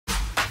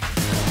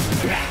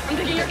I'm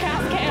thinking your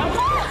cast cam.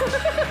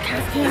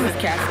 Cast cam is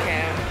cast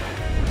cam.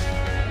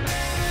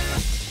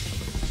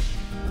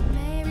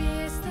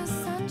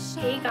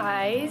 Hey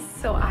guys,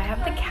 so I have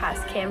the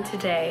cast cam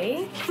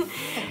today,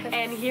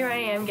 and here I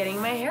am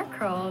getting my hair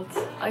curled.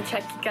 I'll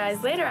check you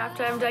guys later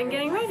after I'm done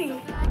getting ready.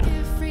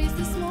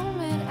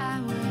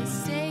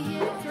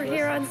 We're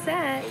here on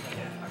set.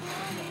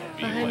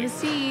 Behind the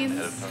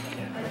scenes.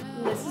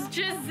 This is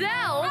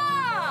Giselle.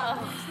 Oh.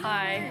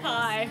 Hi.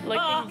 Hi.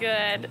 Looking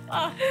good.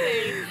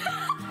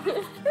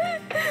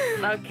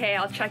 Okay,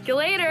 I'll check you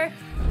later.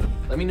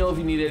 Let me know if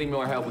you need any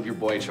more help with your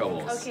boy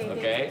troubles.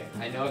 Okay?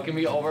 I know it can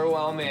be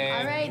overwhelming.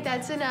 All right,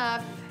 that's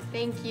enough.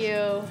 Thank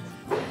you.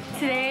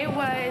 Today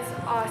was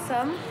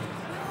awesome.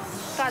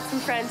 Got some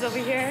friends over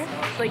here,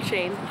 like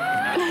Shane.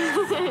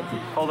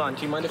 Hold on,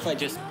 do you mind if I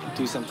just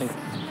do something?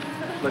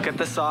 Look at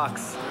the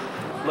socks.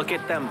 Look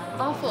at them.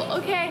 Awful.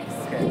 Okay.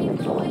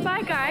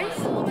 Bye, guys.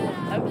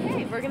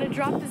 Okay, we're gonna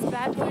drop this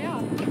bad boy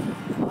off.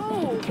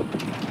 Oh,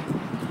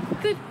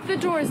 the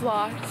door's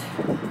locked.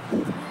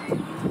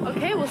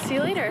 Okay, we'll see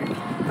you later.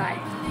 Bye.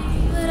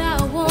 But I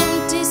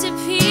won't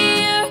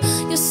disappear.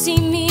 You'll see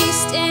me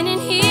standing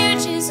here.